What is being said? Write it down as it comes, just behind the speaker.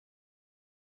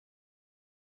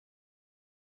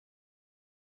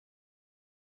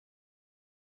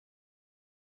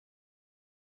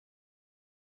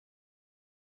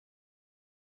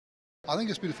I think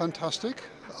it's been fantastic.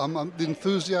 The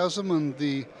enthusiasm and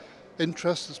the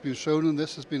interest that's been shown in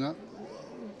this has been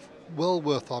well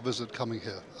worth our visit coming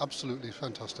here. Absolutely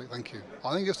fantastic, thank you.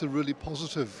 I think it's a really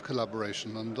positive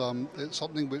collaboration, and it's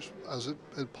something which, as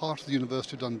a part of the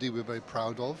University of Dundee, we're very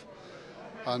proud of.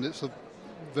 And it's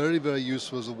very, very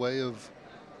useful as a way of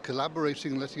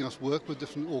collaborating and letting us work with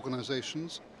different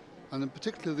organisations. And in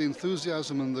particular, the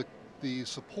enthusiasm and the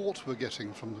support we're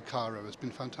getting from Cairo has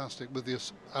been fantastic with the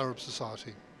Arab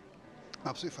Society.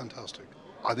 Absolutely fantastic.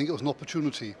 I think it was an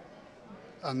opportunity,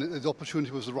 and the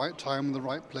opportunity was the right time and the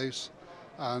right place,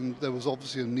 and there was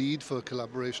obviously a need for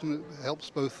collaboration. It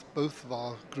helps both of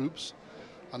our groups,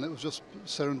 and it was just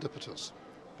serendipitous,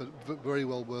 but very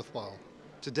well worthwhile.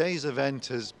 Today's event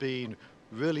has been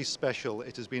really special.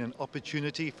 It has been an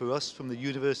opportunity for us from the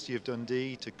University of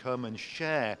Dundee to come and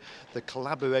share the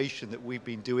collaboration that we've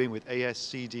been doing with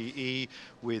ASCDE,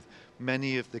 with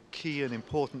many of the key and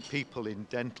important people in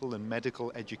dental and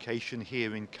medical education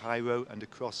here in Cairo and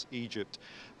across Egypt.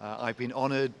 I've been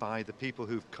honoured by the people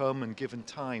who've come and given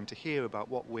time to hear about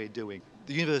what we're doing.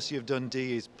 The University of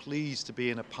Dundee is pleased to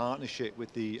be in a partnership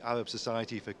with the Arab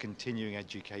Society for Continuing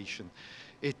Education.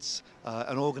 It's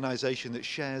an organisation that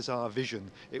shares our vision.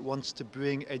 It wants to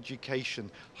bring education,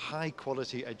 high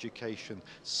quality education,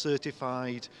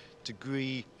 certified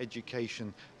degree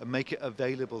education, and make it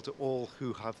available to all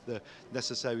who have the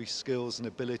necessary skills and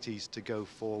abilities to go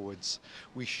forwards.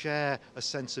 We share a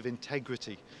sense of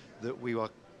integrity, that we are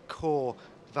core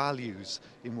values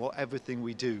in everything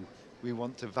we do. We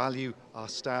want to value our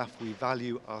staff, we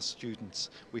value our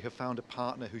students. We have found a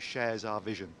partner who shares our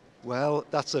vision. Well,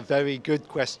 that's a very good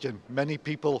question. Many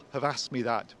people have asked me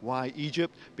that. Why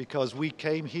Egypt? Because we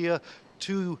came here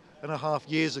 2.5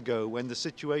 years ago when the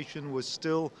situation was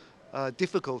still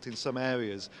difficult in some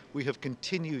areas. We have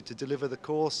continued to deliver the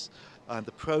course and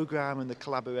the program and the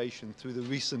collaboration through the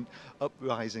recent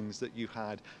uprisings that you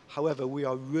had. However, we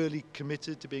are really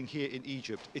committed to being here in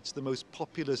Egypt. It's the most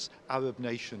populous Arab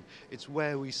nation. It's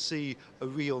where we see a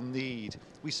real need.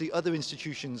 We see other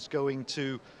institutions going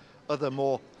to other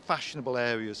more fashionable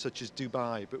areas such as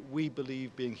Dubai, but we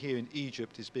believe being here in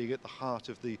Egypt is being at the heart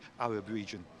of the Arab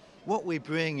region. What we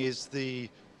bring is the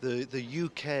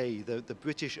UK, the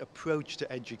British approach to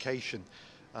education.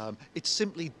 It's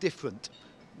simply different.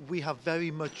 We have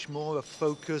very much more a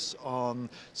focus on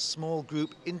small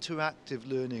group interactive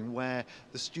learning where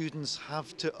the students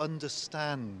have to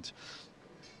understand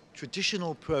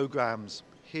traditional programs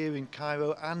here in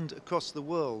Cairo and across the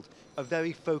world are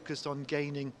very focused on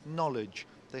gaining knowledge.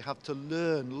 They have to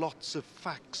learn lots of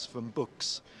facts from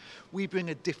books. We bring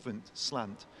a different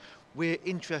slant. We're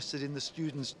interested in the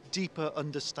students' deeper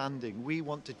understanding. We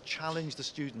want to challenge the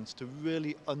students to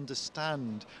really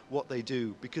understand what they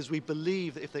do, because we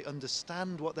believe that if they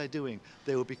understand what they're doing,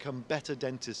 they will become better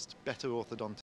dentists, better orthodontists.